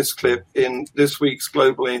show this clip in this week's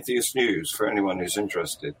Global Atheist News for anyone who's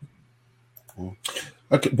interested.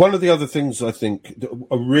 Okay, one of the other things, I think,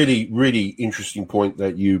 a really, really interesting point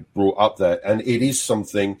that you brought up there, and it is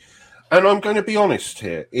something, and I'm going to be honest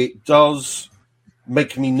here, it does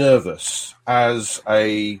make me nervous as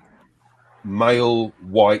a male,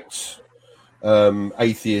 white,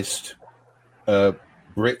 atheist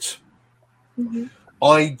Brit. Mm-hmm.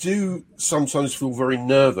 I do sometimes feel very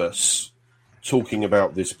nervous talking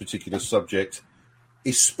about this particular subject,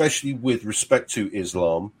 especially with respect to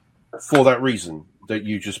Islam, for that reason that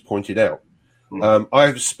you just pointed out.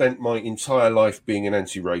 I've spent my entire life being an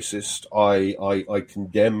anti-racist. I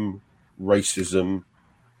condemn racism.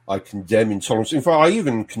 I condemn intolerance. In fact, I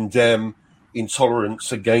even condemn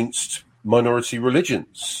intolerance against minority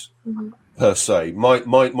religions, per se.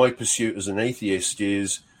 My pursuit as an atheist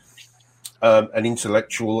is an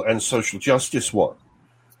intellectual and social justice one.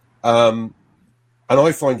 And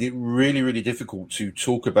I find it really, really difficult to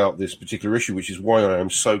talk about this particular issue, which is why I am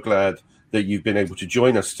so glad that you've been able to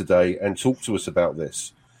join us today and talk to us about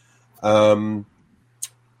this. How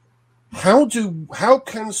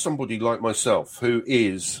can somebody like myself, who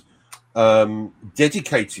is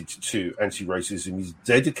dedicated to anti-racism, is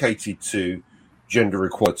dedicated to gender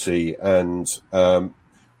equality and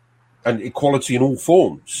equality in all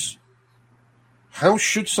forms, how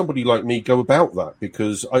should somebody like me go about that?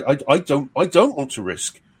 Because I don't want to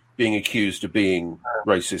risk being accused of being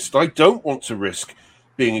racist. I don't want to risk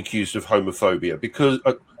being accused of homophobia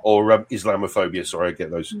or Islamophobia. Sorry, I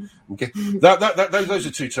get those. Okay, those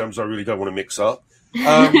are two terms I really don't want to mix up.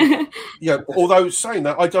 Yeah, although saying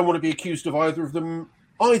that, I don't want to be accused of either of them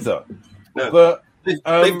either. No, but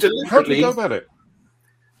how do you go about it?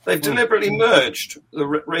 They've deliberately merged the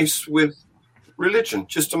race with religion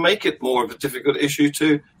just to make it more of a difficult issue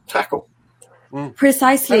to tackle.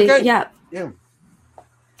 Precisely. Okay. Yeah. Yeah.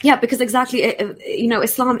 Yeah, because exactly,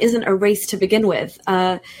 Islam isn't a race to begin with.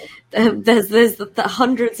 There's the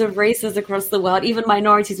hundreds of races across the world, even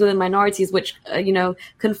minorities within minorities, which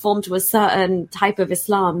conform to a certain type of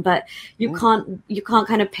Islam. But you can't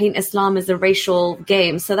kind of paint Islam as a racial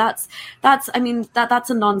game. So that's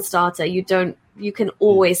a non-starter. You can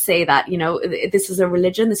always say that this is a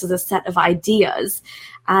religion, this is a set of ideas,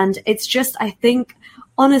 and it's just, I think,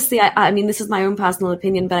 honestly, I mean, this is my own personal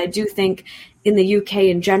opinion, but I do think in the UK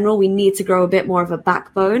in general, we need to grow a bit more of a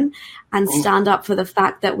backbone and stand up for the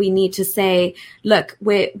fact that we need to say, look,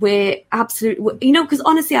 we're absolutely, because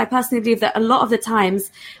honestly, I personally believe that a lot of the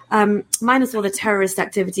times, minus all the terrorist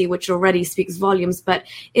activity, which already speaks volumes, but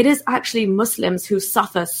it is actually Muslims who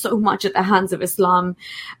suffer so much at the hands of Islam,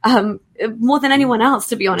 more than anyone else,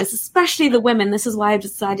 to be honest, especially the women. This is why I've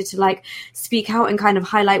decided to speak out and kind of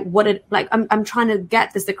highlight what it, I'm trying to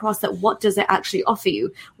get this across, that what does it actually offer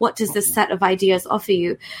you? What does this set of ideas offer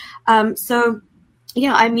you? So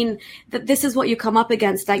yeah, I mean, this is what you come up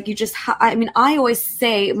against. I always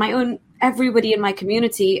say everybody in my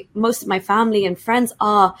community, most of my family and friends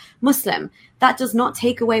are Muslim. That does not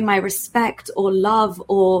take away my respect or love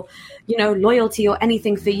or, loyalty or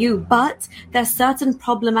anything for you. But there's certain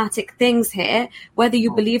problematic things here, whether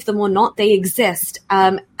you believe them or not, they exist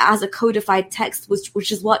as a codified text,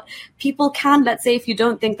 which is what people can, let's say, if you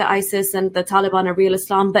don't think that ISIS and the Taliban are real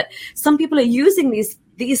Islam, but some people are using these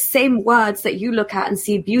these same words that you look at and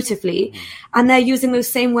see beautifully, and they're using those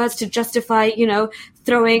same words to justify,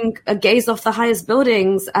 throwing gays off the highest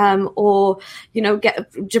buildings, or,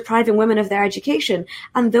 depriving women of their education.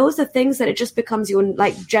 And those are things that it just becomes your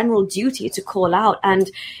like general duty to call out. And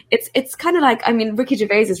it's kind of like, I mean, Ricky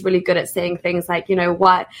Gervais is really good at saying things like,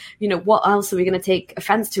 what else are we going to take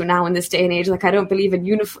offense to now in this day and age? Like, I don't believe in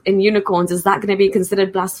unicorns. Is that going to be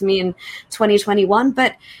considered blasphemy in 2021?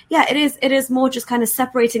 But yeah, it is more just kind of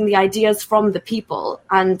separating the ideas from the people.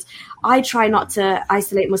 And I try not to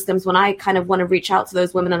isolate Muslims when I kind of want to reach out to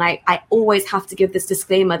those women. And I always have to give this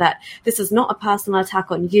disclaimer that this is not a personal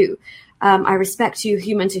attack on you. I respect you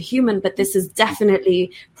human to human, but this is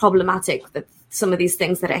definitely problematic, that some of these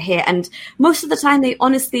things that are here. And most of the time they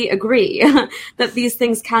honestly agree that these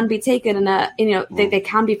things can be taken and, they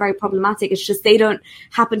can be very problematic. It's just they don't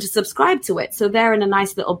happen to subscribe to it. So they're in a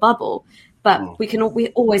nice little bubble. But we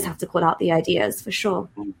always have to call out the ideas for sure.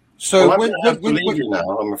 So I have to leave you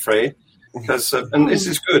now, I'm afraid, because and this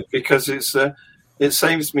is good because it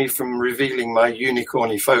saves me from revealing my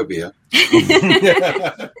unicorniphobia.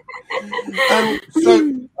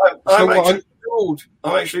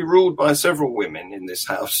 I'm actually ruled by several women in this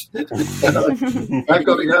house. I've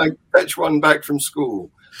got to go fetch one back from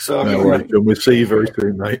school. So we'll see you very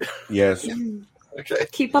soon, mate. Yes. Okay.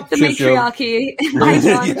 Keep up the matriarchy.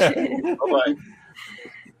 Bye-bye.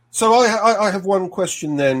 So I have one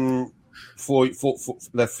question then for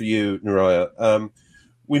left for you, Naraya.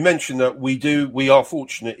 We mentioned that we are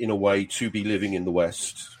fortunate in a way to be living in the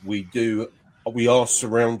West. We are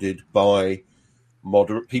surrounded by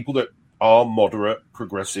moderate people that are moderate,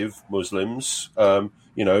 progressive Muslims. Our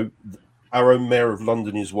own mayor of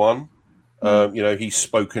London is one. He's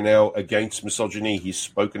spoken out against misogyny. He's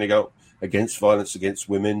spoken out against violence against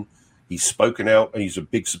women. He's spoken out, and he's a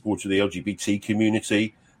big supporter of the LGBT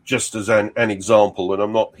community, just as an example. And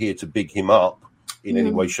I'm not here to big him up in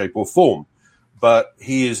any way, shape, or form, but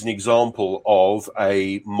he is an example of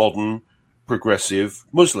a modern, progressive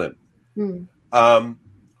Muslim.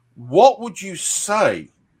 What would you say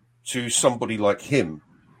to somebody like him?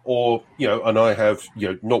 Or, and I have,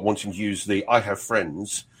 not wanting to use I have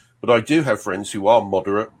friends, but I do have friends who are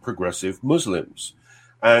moderate, progressive Muslims.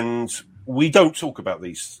 And we don't talk about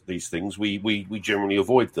these things. We generally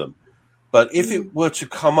avoid them. But if it were to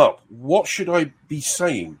come up, what should I be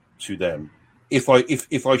saying to them? If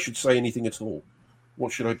I should say anything at all,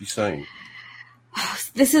 what should I be saying?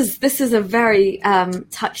 This is a very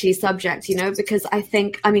touchy subject, because I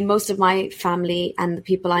think, most of my family and the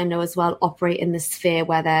people I know as well operate in this sphere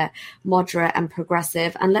where they're moderate and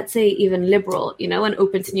progressive, and let's say even liberal, and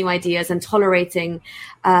open to new ideas and tolerating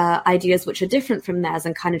ideas which are different from theirs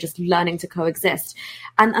and kind of just learning to coexist.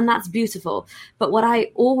 And that's beautiful. But what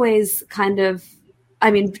I always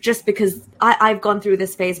just because I've gone through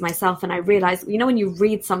this phase myself, and I realize, when you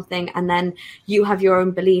read something and then you have your own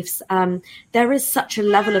beliefs, there is such a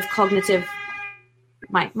level of cognitive.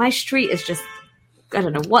 My street is just, I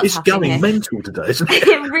don't know what's happening. It's going mental today, isn't it?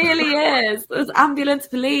 It really is. There's ambulance,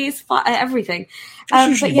 police, fire, everything. It's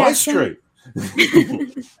usually my street.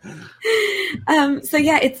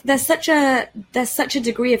 There's such a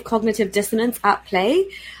degree of cognitive dissonance at play.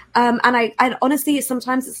 And I honestly,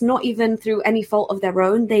 sometimes it's not even through any fault of their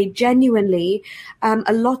own. They genuinely,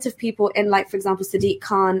 a lot of people in, like, for example, Sadiq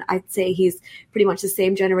Khan, I'd say he's pretty much the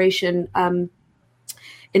same generation,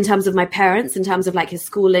 in terms of my parents, in terms of like his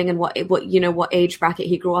schooling and what age bracket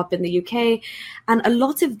he grew up in the UK. And a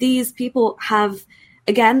lot of these people have,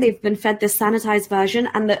 again, they've been fed this sanitized version,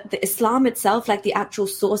 and the Islam itself, like the actual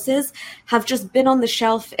sources, have just been on the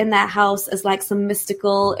shelf in their house as like some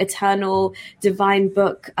mystical, eternal, divine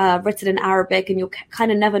book written in Arabic, and you'll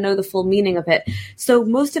kind of never know the full meaning of it. So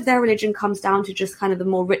most of their religion comes down to just kind of the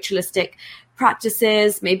more ritualistic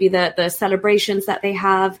practices, maybe the celebrations that they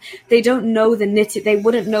have. They don't know they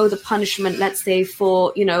wouldn't know the punishment, let's say,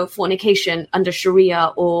 for, fornication under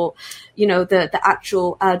Sharia, or, the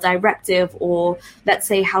actual directive, or let's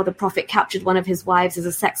say how the Prophet captured one of his wives as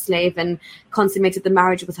a sex slave and consummated the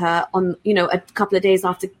marriage with her on, a couple of days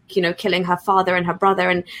after, killing her father and her brother.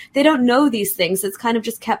 And they don't know these things. It's kind of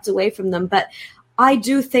just kept away from them. But I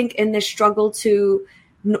do think in this struggle to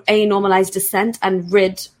normalize dissent and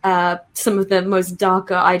rid some of the most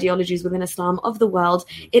darker ideologies within Islam of the world,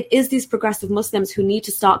 it is these progressive Muslims who need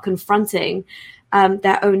to start confronting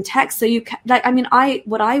their own text. So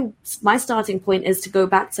my starting point is to go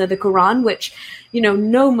back to the Quran, which,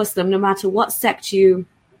 no Muslim, no matter what sect you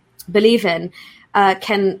believe in,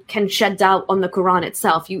 can shed doubt on the Quran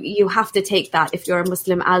itself. You have to take that, if you're a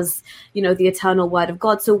Muslim, as, you know, the eternal word of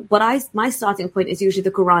God. So my starting point is usually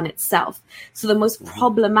the Quran itself. So the most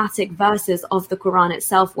problematic verses of the Quran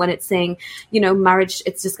itself, when it's saying, you know, marriage,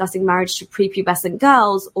 it's discussing marriage to prepubescent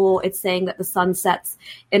girls, or it's saying that the sun sets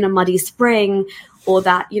in a muddy spring, or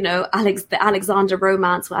that, you know, the Alexander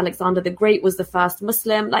romance, where Alexander the Great was the first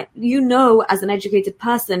Muslim. Like, you know, as an educated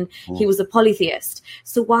person, he was a polytheist.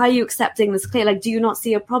 So why are you accepting this clear? Like, do you not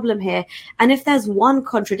see a problem here? And if there's one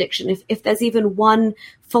contradiction, if there's even one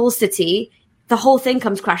falsity, the whole thing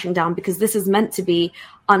comes crashing down, because this is meant to be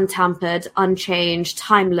untampered, unchanged,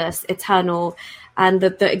 timeless, eternal, and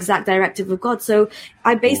the exact directive of God. So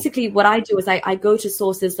I basically, what I do is I go to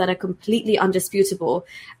sources that are completely undisputable,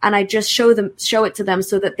 and I just show it to them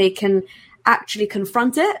so that they can actually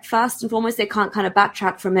confront it first and foremost. They can't kind of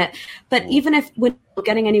backtrack from it. But even if we're not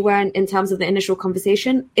getting anywhere in terms of the initial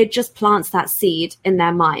conversation, it just plants that seed in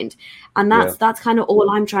their mind. And that's kind of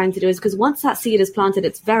all I'm trying to do, is because once that seed is planted,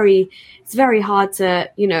 it's very hard to,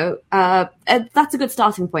 you know, that's a good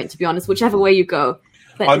starting point, to be honest, whichever way you go.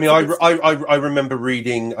 But I mean, I remember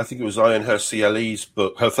reading, I think it was Ayaan Hirsi Ali's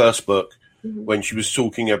book, her first book, when she was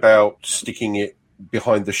talking about sticking it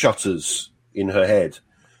behind the shutters in her head.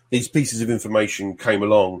 These pieces of information came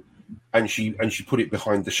along, and she put it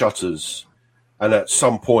behind the shutters, and at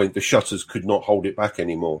some point the shutters could not hold it back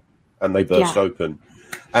anymore, and they burst open.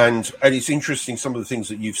 And it's interesting, some of the things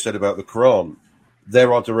that you've said about the Quran.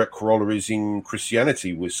 There are direct corollaries in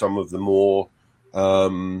Christianity with some of the more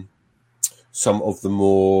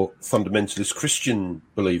fundamentalist Christian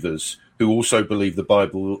believers who also believe the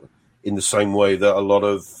Bible in the same way that a lot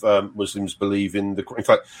of Muslims believe in the. In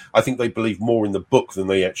fact, I think they believe more in the book than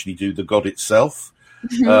they actually do the God itself.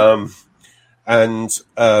 And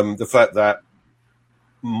the fact that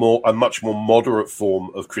a much more moderate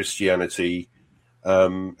form of Christianity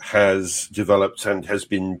has developed and has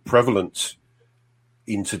been prevalent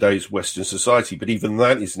in today's Western society, but even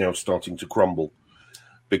that is now starting to crumble,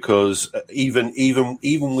 because even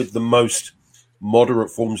with the most moderate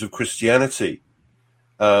forms of Christianity,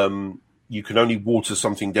 you can only water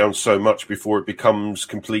something down so much before it becomes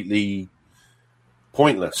completely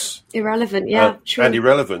pointless, irrelevant, true. And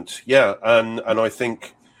irrelevant, and I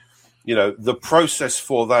think, you know, the process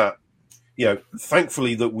for that, you know,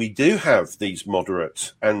 thankfully that we do have these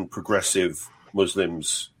moderate and progressive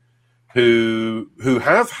Muslims who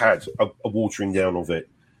have had a watering down of it,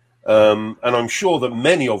 and I'm sure that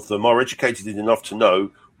many of them are educated enough to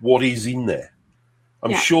know what is in there.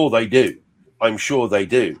 I'm sure they do,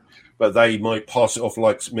 but they might pass it off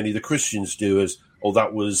like many of the Christians do as, oh,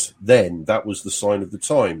 that was the sign of the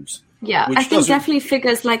times. Yeah, I think definitely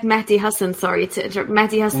figures like Mehdi Hassan,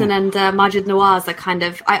 and Majid Nawaz are kind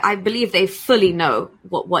of, I believe they fully know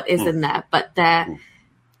what is in there, but they're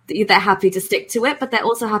happy to stick to it, but they're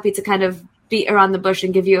also happy to kind of beat around the bush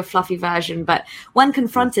and give you a fluffy version. But when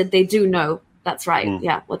confronted, they do know that's right.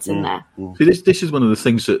 What's in there. See, this is one of the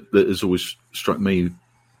things that has always struck me,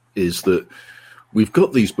 is that we've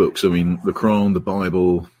got these books. I mean, the Quran, the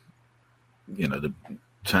Bible, you know, the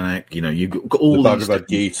Tanakh, you know, you've got all the these Bhagavad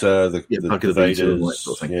Gita, the Vedas, all that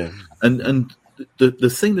sort of thing. And the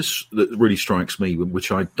thing that really strikes me,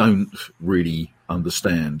 which I don't really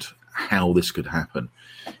understand how this could happen,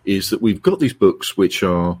 is that we've got these books which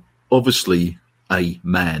are obviously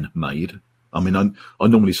man-made. I mean, I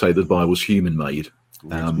normally say that the Bible's human-made.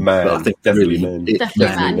 Man, but I think definitely really man.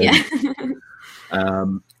 Definitely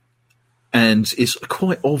man, and it's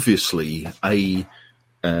quite obviously a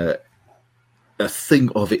thing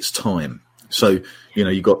of its time. So, you know,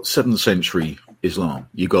 you've got 7th century Islam.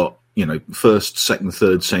 You got, you know, 1st, 2nd,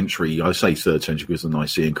 3rd century. I say 3rd century because of the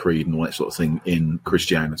Nicene Creed and all that sort of thing in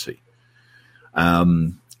Christianity.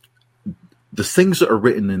 The things that are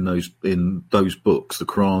written in those books, the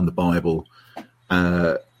Quran, the Bible,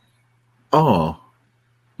 are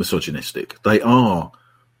misogynistic. They are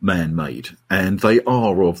man-made, and they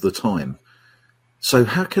are of the time. So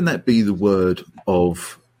how can that be the word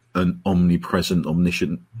of an omnipresent,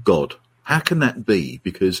 omniscient God? How can that be?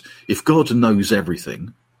 Because if God knows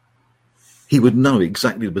everything, he would know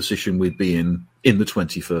exactly the position we'd be in the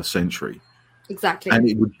 21st century. Exactly. And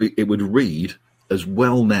it would read as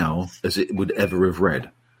well now as it would ever have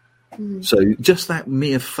read. So just that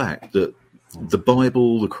mere fact that the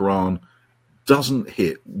Bible, the Quran, doesn't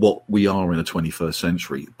hit what we are in the 21st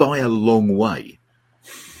century by a long way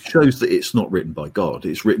shows that it's not written by God.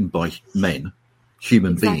 It's written by men,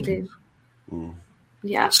 human beings.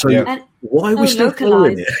 Yeah. So why are we still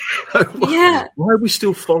following it? Why are we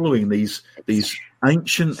still following these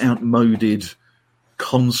ancient, outmoded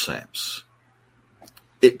concepts?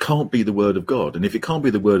 it can't be the word of God, and if it can't be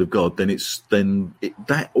the word of God, then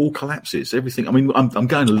that all collapses. Everything. I mean, I'm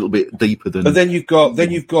going a little bit deeper than. But then you've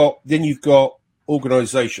got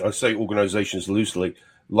organization. I say organizations loosely,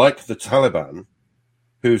 like the Taliban,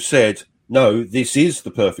 who've said, no, this is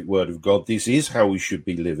the perfect word of God. This is how we should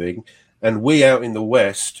be living, and we out in the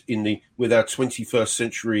West, with our 21st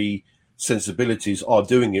century sensibilities, are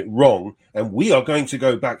doing it wrong, and we are going to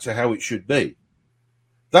go back to how it should be.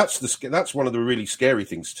 That's one of the really scary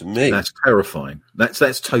things to me. That's terrifying. That's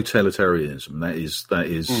totalitarianism. That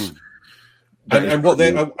is. And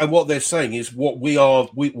what they're saying is what we are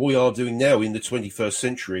doing now in the 21st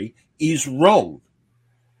century is wrong.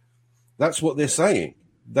 That's what they're saying.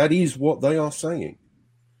 That is what they are saying.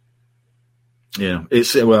 Yeah,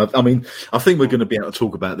 it's well. I mean, I think we're going to be able to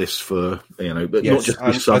talk about this for but yes, not just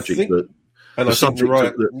this subject, but and the I think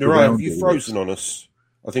subject. Naraya, have you frozen on us?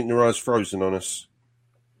 I think Naraya's frozen on us.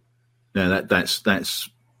 Yeah, that's the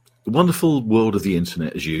wonderful world of the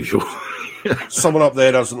internet as usual. Someone up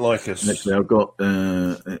there doesn't like us. Actually, I've got.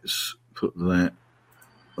 Let's put that.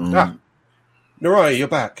 Naraya, you're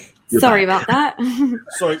back. Sorry about that.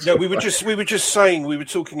 Sorry, no, we were just saying, we were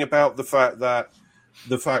talking about the fact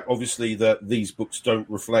obviously that these books don't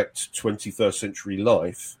reflect 21st century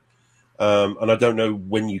life. And I don't know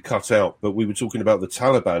when you cut out, but we were talking about the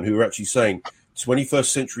Taliban, who are actually saying 21st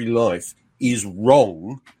century life is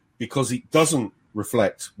wrong because it doesn't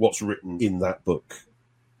reflect what's written in that book.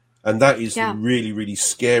 And that is the really, really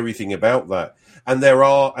scary thing about that. And there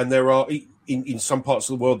are in some parts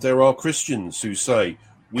of the world, there are Christians who say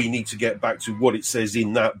we need to get back to what it says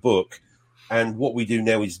in that book. And what we do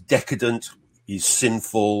now is decadent, is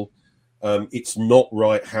sinful. It's not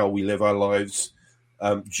right how we live our lives.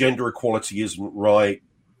 Gender equality isn't right.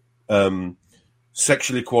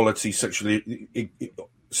 Sexual equality, sexual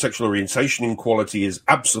orientation equality is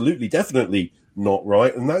absolutely, definitely not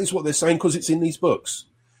right. And that is what they're saying because it's in these books.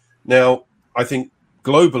 Now, I think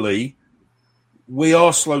globally, we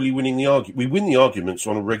are slowly winning the argument. We win the arguments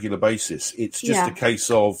on a regular basis. It's just a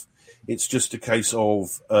case of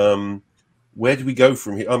where do we go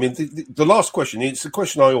from here? I mean, the last question, it's the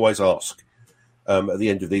question I always ask at the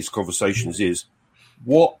end of these conversations is,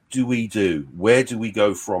 what do we do? Where do we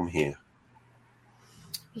go from here?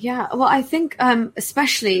 Yeah, well, I think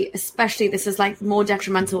especially this is like more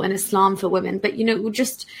detrimental in Islam for women. But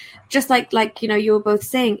just like you were both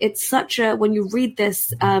saying, it's such a, when you read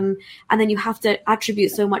this and then you have to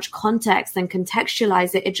attribute so much context and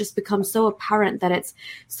contextualize it, it just becomes so apparent that it's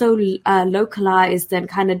so localized and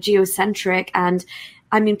kind of geocentric. And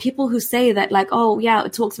I mean, people who say that like, oh yeah,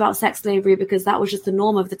 it talks about sex slavery because that was just the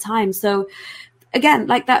norm of the time. So again,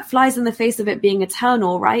 like that flies in the face of it being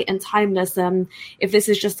eternal, right? And timeless. If this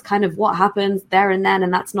is just kind of what happens there and then,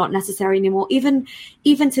 and that's not necessary anymore. Even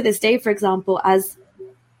to this day, for example, as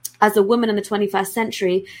a woman in the 21st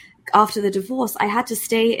century, after the divorce, I had to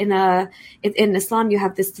stay in Islam, you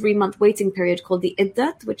have this 3-month waiting period called the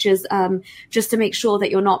iddat, which is just to make sure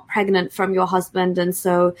that you're not pregnant from your husband. And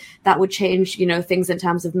so that would change, things in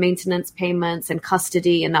terms of maintenance payments and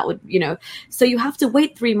custody. And that would, so you have to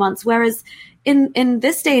wait 3 months. Whereas in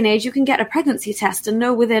this day and age, you can get a pregnancy test and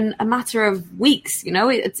know within a matter of weeks.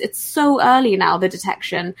 It's so early now, the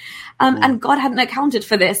detection, and God hadn't accounted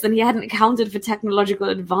for this, and He hadn't accounted for technological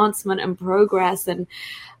advancement and progress, and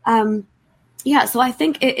so I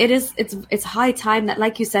think it's high time that,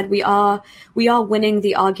 like you said, we are winning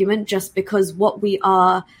the argument just because what we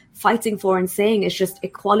are fighting for and saying is just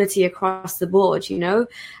equality across the board,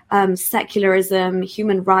 secularism,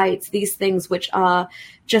 human rights, these things which are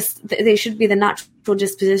just, they should be the natural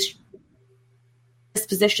disposition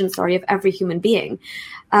of every human being.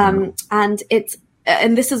 And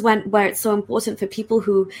this is where it's so important for people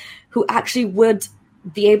who actually would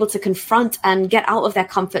be able to confront and get out of their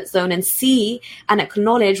comfort zone and see and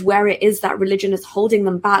acknowledge where it is that religion is holding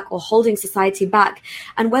them back or holding society back.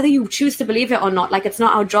 And whether you choose to believe it or not, like, it's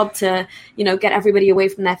not our job to, get everybody away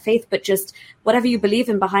from their faith, but just whatever you believe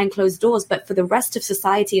in behind closed doors. But for the rest of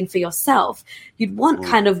society and for yourself, you'd want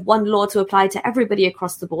kind of one law to apply to everybody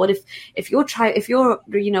across the board. If you're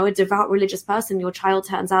a devout religious person, your child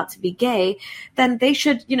turns out to be gay, then they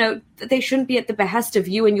shouldn't be at the behest of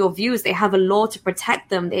you and your views. They have a law to protect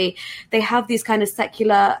them. They have these kind of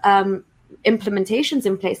secular implementations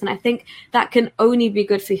in place. And I think that can only be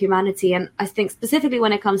good for humanity. And I think specifically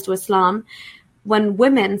when it comes to Islam, when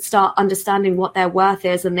women start understanding what their worth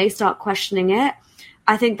is and they start questioning it,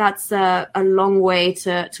 I think that's a long way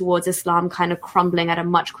towards Islam kind of crumbling at a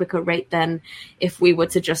much quicker rate than if we were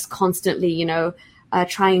to just constantly,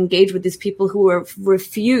 try and engage with these people who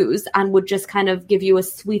refuse and would just kind of give you a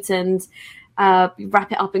sweetened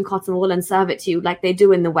wrap it up in cotton wool and serve it to you like they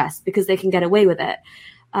do in the West because they can get away with it.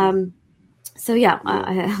 So yeah,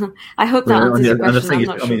 I hope that answers your question. And the thing I'm is,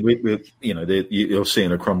 not sure. you're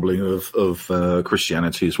seeing a crumbling of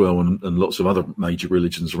Christianity as well, and lots of other major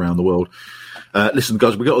religions around the world. Listen,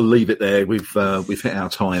 guys, we've got to leave it there. We've hit our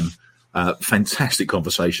time. Fantastic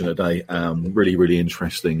conversation today. Really, really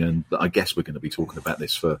interesting, and I guess we're going to be talking about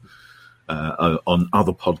this for on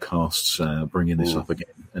other podcasts, bringing this up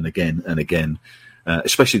again and again and again.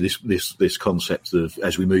 Especially this concept of,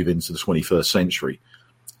 as we move into the 21st century,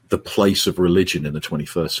 the place of religion in the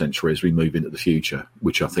 21st century as we move into the future,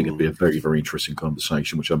 which I think would be a very, very interesting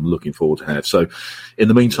conversation, which I'm looking forward to have. So in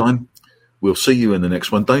the meantime, we'll see you in the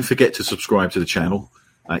next one. Don't forget to subscribe to the channel.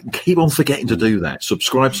 Keep on forgetting to do that.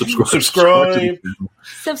 Subscribe. Subscribe.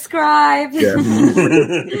 Yeah.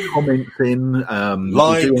 Comments in.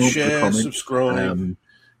 Like, share, subscribe.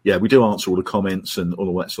 Yeah, we do answer all the comments and all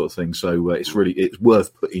of that sort of thing. So it's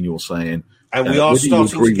worth putting your saying. And we are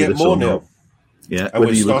starting to get more now. Yeah, and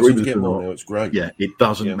we're starting to get more now. It's great. Yeah, it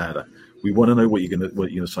doesn't matter. We want to know what you're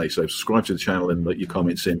gonna say. So subscribe to the channel and let your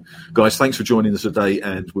comments in, guys. Thanks for joining us today,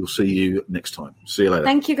 and we'll see you next time. See you later.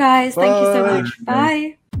 Thank you, guys. Bye. Thank you so much.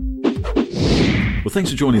 Bye. Well, thanks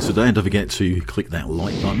for joining us today, and don't forget to click that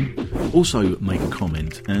like button. Also, make a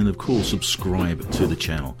comment, and of course, subscribe to the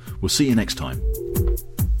channel. We'll see you next time.